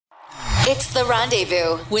It's The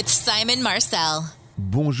Rendezvous with Simon Marcel.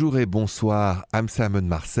 Bonjour et bonsoir, I'm Simon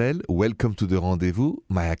Marcel. Welcome to The Rendezvous.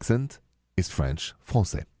 My accent is French,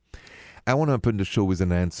 français. I want to open the show with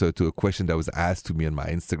an answer to a question that was asked to me on my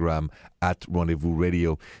Instagram at Rendezvous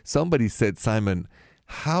Radio. Somebody said, Simon,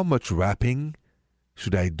 how much wrapping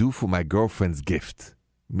should I do for my girlfriend's gift?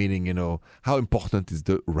 Meaning, how important is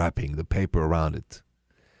the wrapping, the paper around it?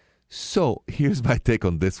 So here's my take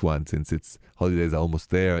on this one, since it's holidays are almost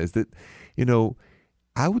there, is that,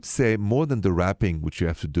 I would say more than the wrapping, which you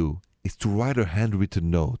have to do, is to write a handwritten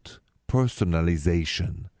note,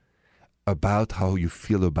 personalization, about how you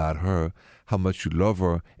feel about her, how much you love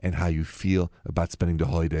her, and how you feel about spending the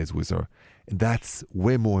holidays with her. And that's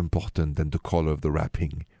way more important than the color of the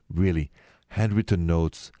wrapping. Really, handwritten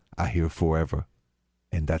notes are here forever.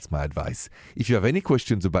 And that's my advice. If you have any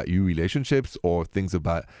questions about your relationships or things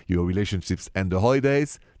about your relationships and the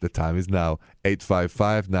holidays, the time is now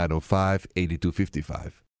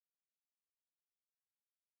 855-905-8255.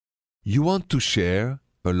 You want to share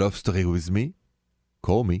a love story with me?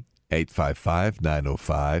 Call me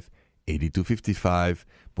 855-905-8255.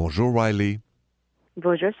 Bonjour, Riley.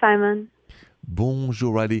 Bonjour, Simon.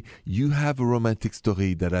 Bonjour, Riley. You have a romantic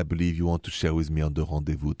story that I believe you want to share with me on the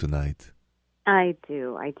rendezvous tonight. I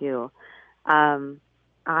do. I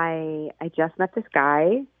just met this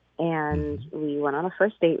guy, and we went on a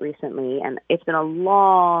first date recently, and it's been a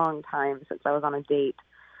long time since I was on a date.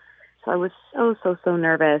 So I was so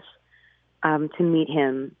nervous to meet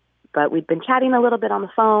him. But we'd been chatting a little bit on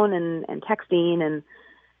the phone and texting, and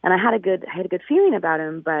I had a good feeling about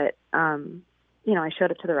him. But I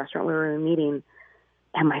showed up to the restaurant where we were meeting,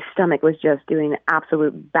 and my stomach was just doing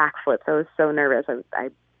absolute backflips. I was so nervous.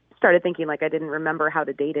 I started thinking like I didn't remember how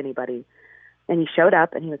to date anybody. And he showed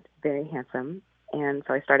up, and he was very handsome. And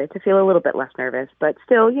so I started to feel a little bit less nervous, but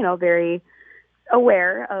still, very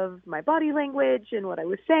aware of my body language and what I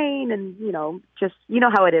was saying. And, just,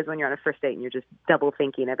 how it is when you're on a first date and you're just double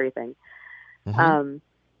thinking everything. Mm-hmm.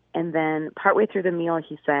 And then partway through the meal,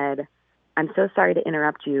 he said, I'm so sorry to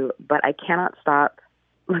interrupt you, but I cannot stop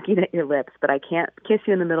looking at your lips, but I can't kiss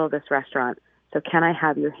you in the middle of this restaurant. So can I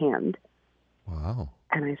have your hand? Wow.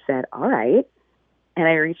 And I said, all right. And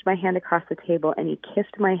I reached my hand across the table, and he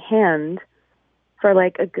kissed my hand for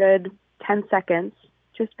like a good 10 seconds,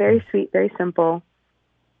 just very sweet, very simple,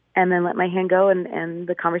 and then let my hand go, and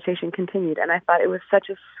the conversation continued. And I thought it was such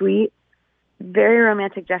a sweet, very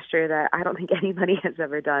romantic gesture that I don't think anybody has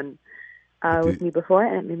ever done with me before,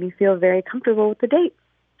 and it made me feel very comfortable with the date.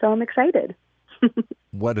 So I'm excited.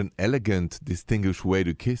 What an elegant, distinguished way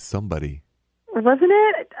to kiss somebody. Wasn't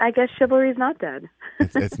it? I guess chivalry's not dead.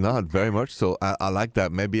 It's not, very much so. I like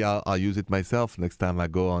that. Maybe I'll use it myself next time I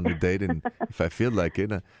go on a date, and if I feel like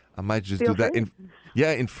it, I might just do that.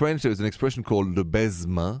 In French, there's an expression called le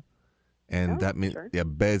baisement, and that means,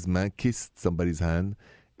 baisement, kissed somebody's hand,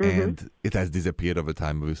 and it has disappeared over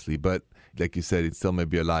time, obviously, but like you said, it still may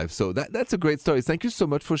be alive. So that's a great story. Thank you so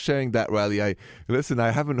much for sharing that, Riley. I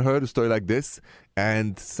haven't heard a story like this,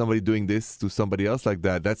 and somebody doing this to somebody else like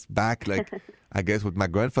that. That's back, I guess, what my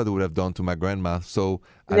grandfather would have done to my grandma. So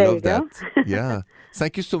I love that. Yeah.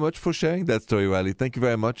 Thank you so much for sharing that story, Riley. Thank you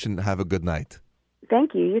very much, and have a good night.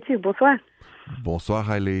 Thank you. You too. Bonsoir. Bonsoir,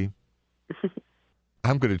 Riley.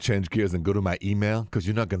 I'm going to change gears and go to my email, because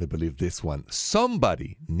you're not going to believe this one.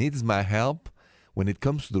 Somebody needs my help when it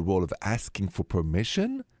comes to the role of asking for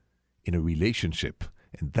permission in a relationship.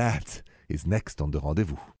 And that is next on The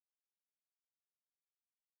Rendezvous.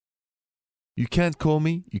 You can't call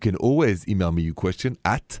me. You can always email me your question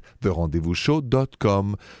at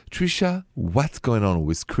therendezvousshow.com. Trisha, what's going on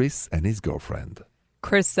with Chris and his girlfriend?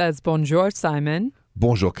 Chris says, bonjour, Simon.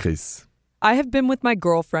 Bonjour, Chris. I have been with my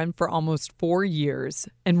girlfriend for almost 4 years,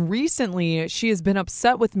 and recently she has been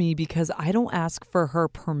upset with me because I don't ask for her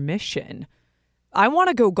permission. I want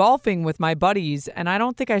to go golfing with my buddies, and I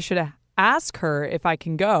don't think I should ask her if I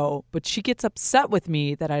can go, but she gets upset with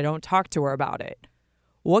me that I don't talk to her about it.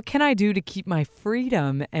 What can I do to keep my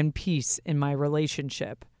freedom and peace in my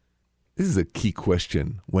relationship? This is a key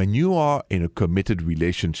question. When you are in a committed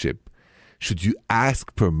relationship, should you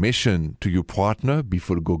ask permission to your partner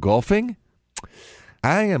before you go golfing?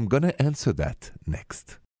 I am going to answer that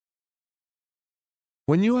next.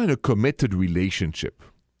 When you are in a committed relationship,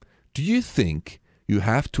 do you think you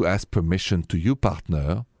have to ask permission to your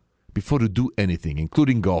partner before you do anything,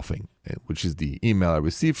 including golfing, which is the email I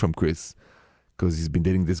received from Chris, because he's been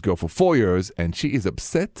dating this girl for 4 years, and she is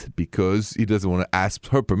upset because he doesn't want to ask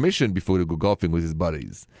her permission before he go golfing with his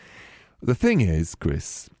buddies. The thing is,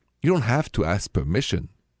 Chris, you don't have to ask permission,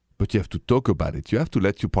 but you have to talk about it. You have to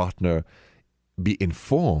let your partner be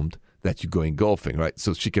informed that you're going golfing, right?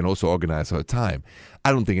 So she can also organize her time.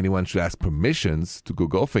 I don't think anyone should ask permissions to go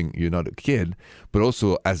golfing. You're not a kid. But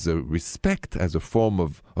also as a respect, as a form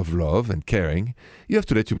of love and caring, you have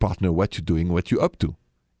to let your partner what you're doing, what you're up to.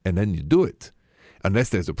 And then you do it. Unless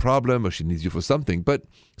there's a problem or she needs you for something. But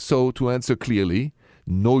so to answer clearly,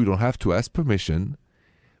 no, you don't have to ask permission.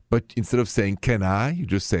 But instead of saying, can I? You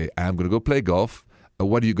just say, I'm going to go play golf.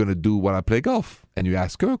 What are you going to do while I play golf? And you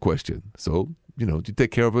ask her a question. So, you take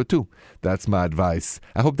care of her too. That's my advice.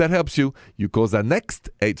 I hope that helps you. You call that next,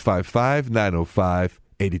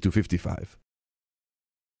 855-905-8255.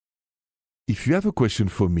 If you have a question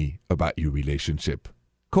for me about your relationship,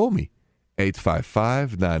 call me,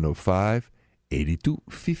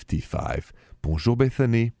 855-905-8255. Bonjour,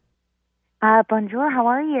 Bethany. Bonjour, how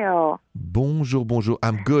are you? Bonjour.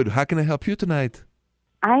 I'm good. How can I help you tonight?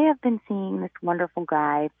 I have been seeing this wonderful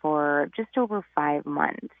guy for just over 5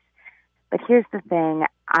 months. But here's the thing,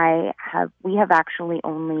 we have actually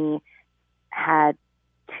only had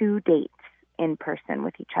 2 dates in person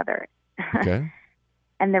with each other. Okay.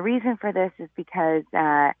 And the reason for this is because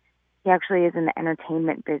he actually is in the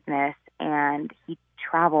entertainment business and he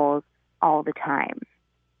travels all the time.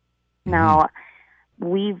 Mm-hmm. Now,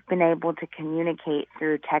 we've been able to communicate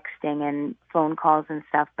through texting and phone calls and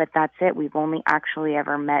stuff, but that's it. We've only actually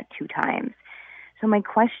ever met 2 times. So my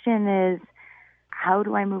question is, how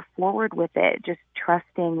do I move forward with it? Just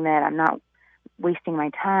trusting that I'm not wasting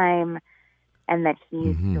my time and that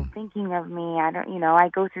he's still thinking of me. I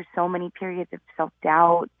go through so many periods of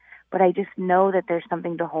self-doubt, but I just know that there's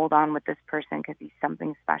something to hold on with this person because he's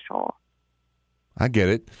something special. I get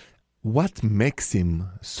it. What makes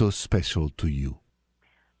him so special to you?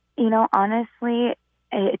 Honestly,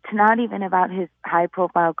 it's not even about his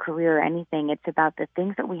high-profile career or anything. It's about the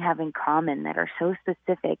things that we have in common that are so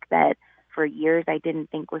specific that for years I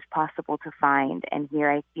didn't think was possible to find. And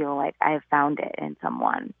here I feel like I have found it in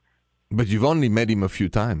someone. But you've only met him a few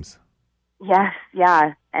times. Yes,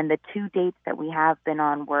 yeah. And the 2 dates that we have been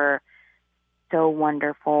on were so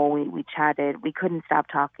wonderful. We chatted. We couldn't stop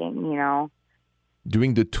talking,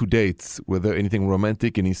 During the 2 dates, were there anything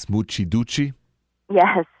romantic, any smoochy-doochy?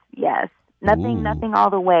 Yes. Nothing all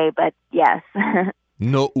the way, but yes.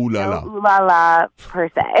 No ooh-la-la. No ooh-la-la per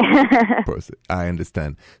se. I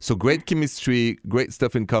understand. So great chemistry, great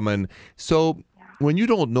stuff in common. So when you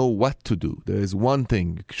don't know what to do, there is one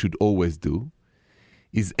thing you should always do,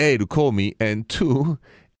 is A, to call me, and 2,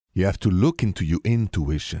 you have to look into your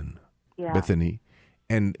intuition, Bethany.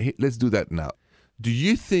 And let's do that now. Do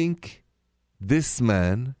you think this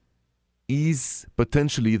man is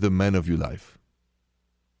potentially the man of your life?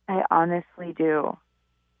 I honestly do.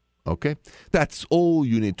 Okay. That's all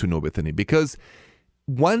you need to know, Bethany, because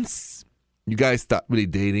once you guys start really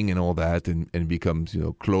dating and all that and becomes,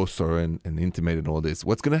 closer and intimate and all this,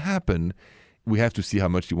 what's going to happen, we have to see how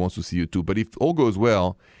much he wants to see you too. But if all goes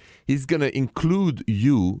well, he's going to include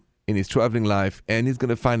you in his traveling life and he's going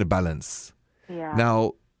to find a balance. Yeah.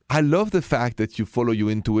 Now, I love the fact that you follow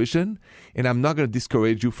your intuition, and I'm not going to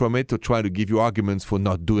discourage you from it or try to give you arguments for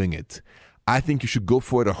not doing it. I think you should go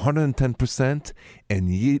for it 110% and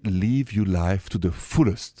live your life to the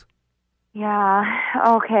fullest. Yeah.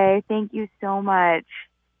 Okay. Thank you so much.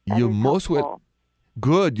 You're most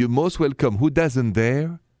Good. You're most welcome. Who doesn't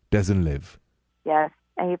dare doesn't live. Yes.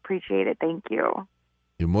 I appreciate it. Thank you.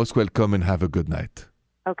 You're most welcome and have a good night.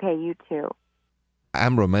 Okay. You too.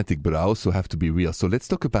 I'm romantic, but I also have to be real. So let's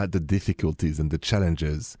talk about the difficulties and the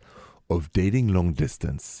challenges of dating long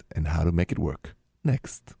distance and how to make it work.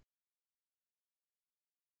 Next.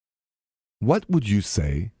 What would you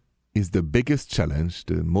say is the biggest challenge,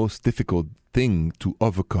 the most difficult thing to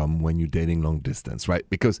overcome when you're dating long distance, right?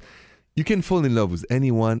 Because you can fall in love with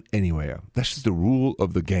anyone, anywhere. That's just the rule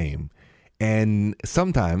of the game. And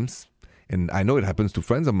sometimes, and I know it happens to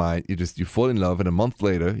friends of mine, you fall in love and a month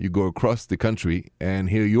later you go across the country and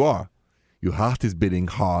here you are. Your heart is beating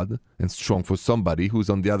hard and strong for somebody who's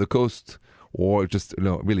on the other coast or just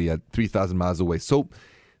really at 3,000 miles away. So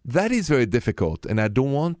that is very difficult, and I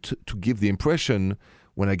don't want to give the impression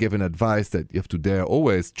when I give an advice that you have to dare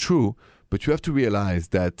always true, but you have to realize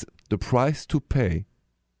that the price to pay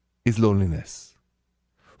is loneliness.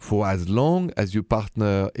 For as long as your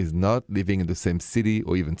partner is not living in the same city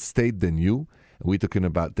or even state than you, and we're talking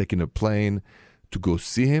about taking a plane to go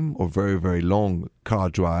see him or very, very long car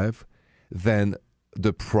drive, then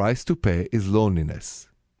the price to pay is loneliness.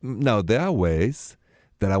 Now, there are ways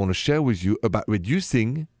that I want to share with you about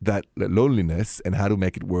reducing that loneliness and how to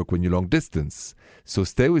make it work when you're long distance. So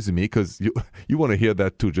stay with me because you want to hear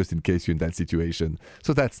that too, just in case you're in that situation.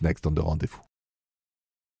 So that's next on The Rendezvous.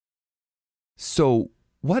 So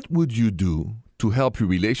what would you do to help your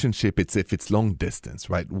relationship, if it's long distance,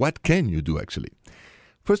 right? What can you do actually?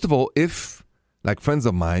 First of all, if like friends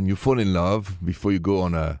of mine, you fall in love before you go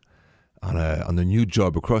on a new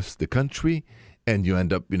job across the country, and you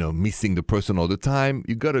end up, missing the person all the time,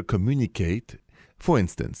 you got to communicate. For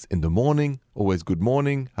instance, in the morning, always good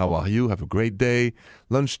morning, how are you, have a great day.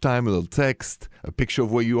 Lunchtime, a little text, a picture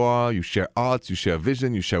of where you are. You share arts, you share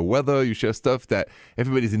vision, you share weather, you share stuff that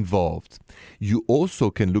everybody's involved. You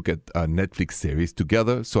also can look at a Netflix series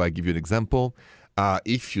together. So I give you an example.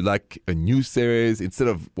 If you like a new series, instead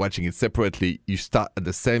of watching it separately, you start at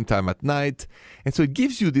the same time at night. And so it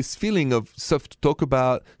gives you this feeling of stuff to talk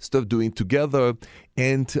about, stuff doing together.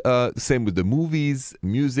 And same with the movies,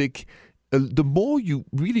 music. The more you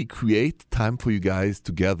really create time for you guys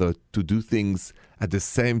together to do things at the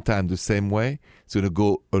same time, the same way, it's going to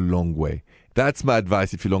go a long way. That's my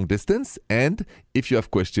advice if you're long distance. And if you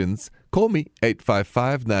have questions, call me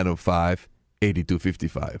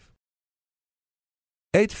 855-905-8255.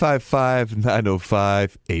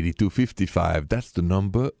 855-905-8255. That's the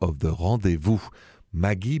number of the rendezvous.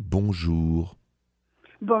 Maggie, bonjour.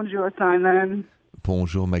 Bonjour, Simon.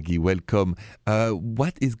 Bonjour, Maggie. Welcome.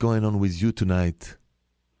 What is going on with you tonight?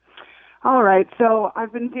 All right. So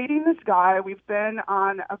I've been dating this guy. We've been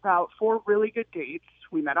on about 4 really good dates.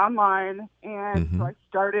 We met online, and so I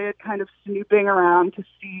started kind of snooping around to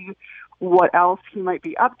see what else he might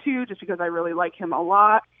be up to, just because I really like him a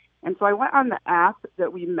lot. And so I went on the app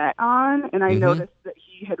that we met on, and I noticed that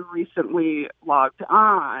he had recently logged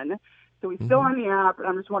on. So he's still on the app, and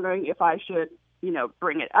I'm just wondering if I should,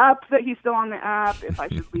 bring it up that he's still on the app, if I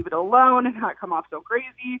should leave it alone and not come off so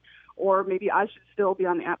crazy, or maybe I should still be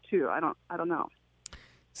on the app too. I don't know.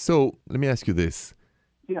 So let me ask you this.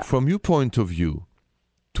 Yeah. From your point of view,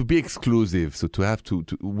 to be exclusive, so to have to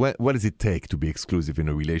what does it take to be exclusive in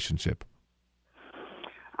a relationship?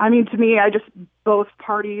 I mean, to me, both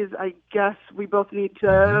parties, I guess we both need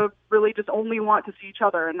to really just only want to see each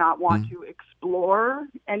other and not want to explore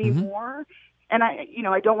anymore. And I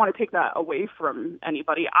don't want to take that away from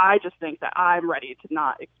anybody. I just think that I'm ready to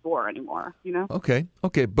not explore anymore, Okay.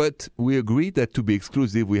 But we agree that to be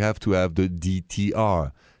exclusive, we have to have the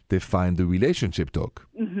DTR, define the relationship talk.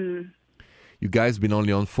 You guys been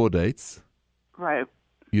only on 4 dates. Right.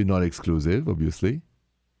 You're not exclusive, obviously.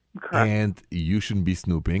 Correct. And you shouldn't be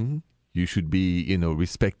snooping. You should be,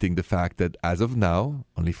 respecting the fact that as of now,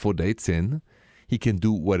 only 4 dates in, he can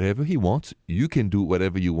do whatever he wants. You can do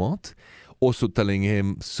whatever you want. Also telling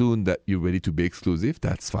him soon that you're ready to be exclusive.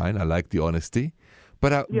 That's fine. I like the honesty.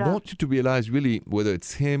 But I want you to realize really, whether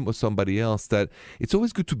it's him or somebody else, that it's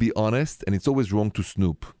always good to be honest and it's always wrong to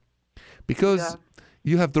snoop. Because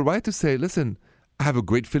you have the right to say, listen, I have a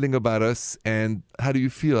great feeling about us, and how do you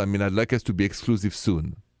feel? I mean, I'd like us to be exclusive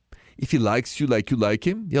soon. If he likes you like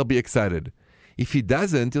him, he'll be excited. If he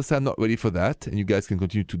doesn't, he'll say, I'm not ready for that, and you guys can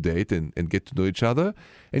continue to date and get to know each other.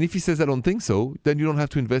 And if he says, I don't think so, then you don't have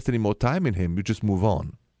to invest any more time in him. You just move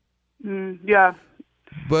on. Yeah.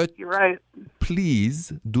 But you're right.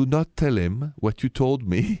 Please do not tell him what you told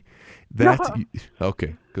me.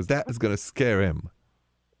 Okay, because that is going to scare him.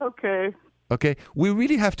 Okay. Okay, we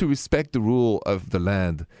really have to respect the rule of the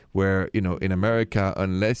land where, in America,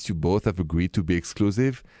 unless you both have agreed to be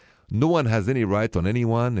exclusive, no one has any right on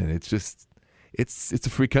anyone, and it's a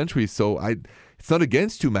free country. So it's not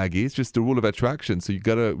against you, Maggie. It's just the rule of attraction. So you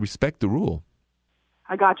got to respect the rule.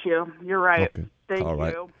 I got you. You're right. Okay. Thank All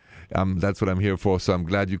right. you. That's what I'm here for. So I'm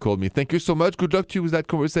glad you called me. Thank you so much. Good luck to you with that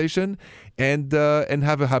conversation, and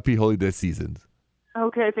have a happy holiday season.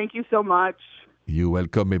 Okay. Thank you so much. You're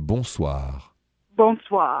welcome, et bonsoir.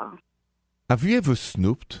 Bonsoir. Have you ever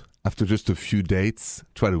snooped after just a few dates?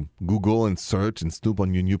 Try to Google and search and snoop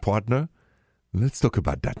on your new partner? Let's talk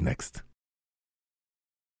about that next.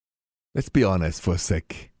 Let's be honest for a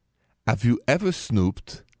sec. Have you ever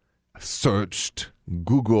snooped, searched,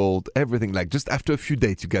 Googled, everything, like just after a few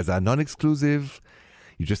dates, you guys are non-exclusive,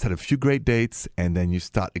 you just had a few great dates, and then you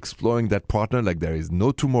start exploring that partner like there is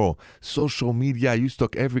no tomorrow. Social media, you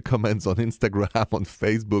stalk every comment on Instagram, on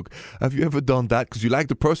Facebook. Have you ever done that because you like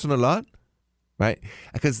the person a lot? Right?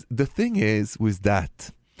 Because the thing is with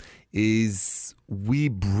that is we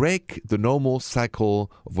break the normal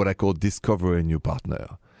cycle of what I call discovering a new partner.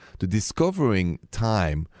 The discovering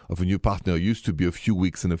time of a new partner used to be a few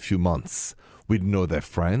weeks and a few months. We didn't know their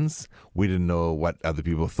friends. We didn't know what other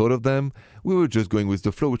people thought of them. We were just going with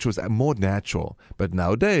the flow, which was more natural. But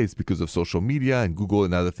nowadays, because of social media and Google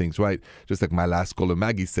and other things, right? Just like my last caller,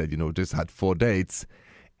 Maggie said, just had 4 dates.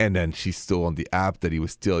 And then she's still on the app, that he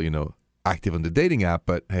was still, active on the dating app.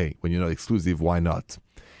 But hey, when you're not exclusive, why not?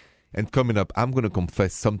 And coming up, I'm going to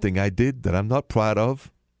confess something I did that I'm not proud of,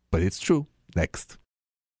 but it's true. next.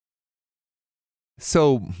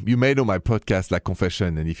 So you may know my podcast, La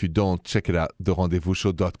Confession, and if you don't, check it out,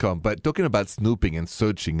 therendezvousshow.com. But talking about snooping and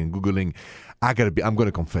searching and Googling, I'm going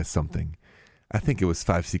to confess something. I think it was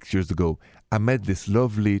 5-6 years ago. I met this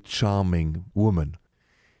lovely, charming woman.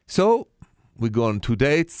 So we go on 2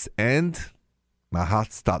 dates, and my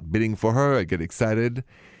heart starts beating for her. I get excited.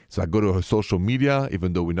 So I go to her social media,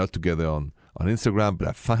 even though we're not together on Instagram, but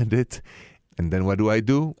I find it. And then what do? I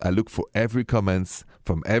look for every comments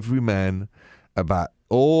from every man about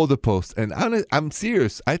all the posts. And I'm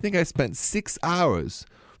serious. I think I spent 6 hours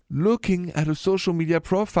looking at her social media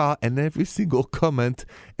profile and every single comment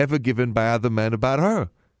ever given by other men about her.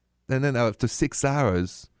 And then after 6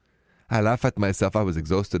 hours, I laugh at myself. I was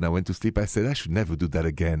exhausted. I went to sleep. I said, I should never do that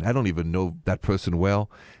again. I don't even know that person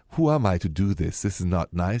well. Who am I to do this? This is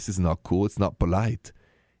not nice. This is not cool. It's not polite.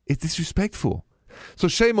 It's disrespectful. So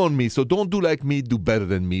shame on me. So don't do like me. Do better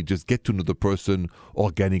than me. Just get to know the person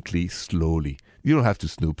organically, slowly. You don't have to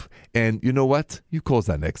snoop. And you know what? You call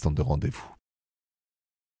that next on The Rendezvous.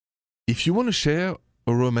 If you want to share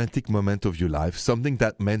a romantic moment of your life, something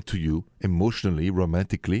that meant to you emotionally,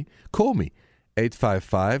 romantically, call me.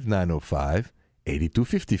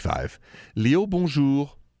 855-905-8255. Leo,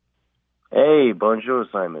 bonjour. Hey, bonjour,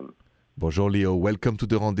 Simon. Bonjour, Leo. Welcome to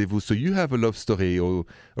The Rendezvous. So you have a love story or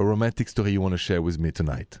a romantic story you want to share with me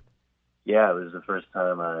tonight? Yeah, it was the first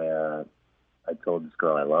time I told this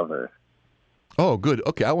girl I love her. Oh, good.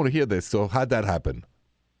 Okay, I want to hear this. So how'd that happen?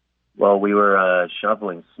 Well, we were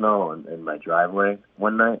shoveling snow in my driveway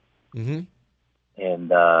one night. Mm-hmm.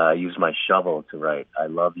 And I used my shovel to write, I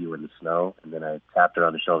love you in the snow. And then I tapped her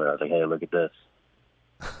on the shoulder. I was like, hey, look at this.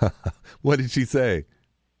 What did she say?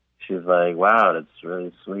 She was like, wow, that's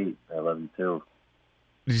really sweet. I love you too.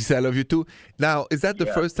 Did she say I love you too? Now, is that the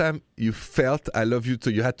first time you felt I love you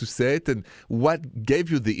too? You had to say it? And what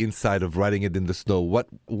gave you the insight of writing it in the snow?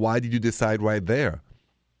 Why did you decide right there?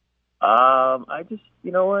 I just,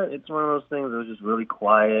 you know what? It's one of those things that was just really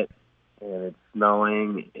quiet and it's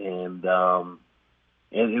snowing and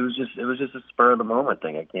it was just a spur of the moment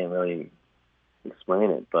thing. I can't really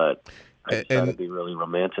explain it, but I try to be really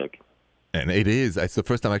romantic. And it is. It's the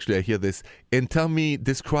first time actually I hear this. And tell me,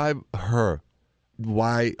 describe her.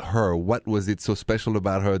 Why her? What was it so special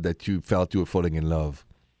about her that you felt you were falling in love?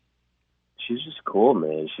 She's just cool,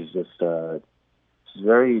 man. She's just she's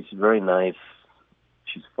very nice.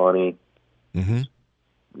 She's funny,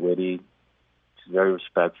 witty. She's very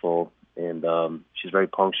respectful, and she's very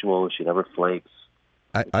punctual. She never flakes.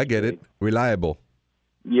 I get it. Reliable.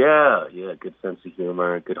 Yeah, good sense of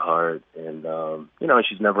humor, good heart, and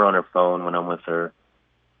she's never on her phone when I'm with her.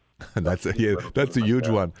 That's a huge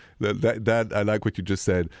one. That I like what you just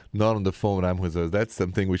said. Not on the phone, I'm with her. That's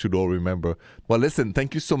something we should all remember. Well, listen,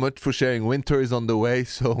 thank you so much for sharing. Winter is on the way,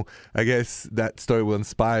 so I guess that story will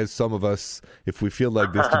inspire some of us, if we feel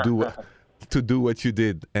like this, to do what you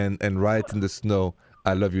did and write in the snow,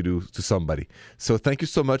 I love you to somebody. So thank you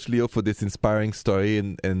so much, Leo, for this inspiring story,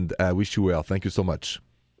 and I wish you well. Thank you so much.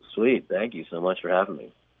 Sweet. Thank you so much for having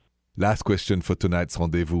me. Last question for tonight's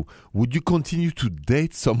rendezvous. Would you continue to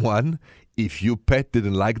date someone if your pet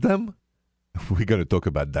didn't like them? We're going to talk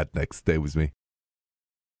about that next. Stay with me.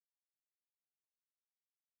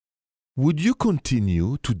 Would you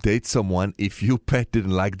continue to date someone if your pet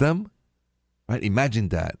didn't like them? Right? Imagine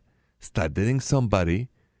that. Start dating somebody,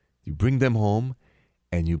 you bring them home,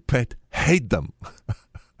 and your pet hate them.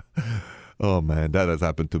 Oh man, that has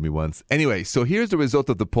happened to me once. Anyway, so here's the result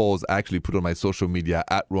of the polls I actually put on my social media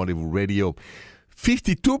at Rendezvous Radio.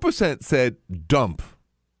 52% said dump.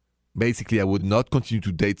 Basically, I would not continue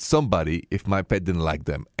to date somebody if my pet didn't like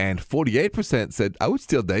them. And 48% said I would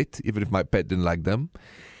still date even if my pet didn't like them.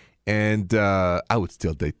 And I would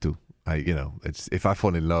still date too. If I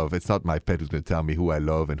fall in love, it's not my pet who's going to tell me who I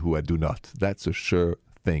love and who I do not. That's a sure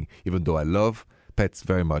thing. Even though I love pets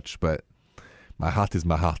very much, but my heart is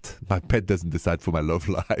my heart. My pet doesn't decide for my love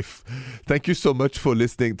life. Thank you so much for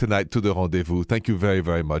listening tonight to The Rendezvous. Thank you very,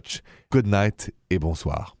 very much. Good night et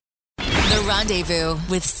bonsoir. The Rendezvous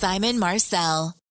with Simon Marcel.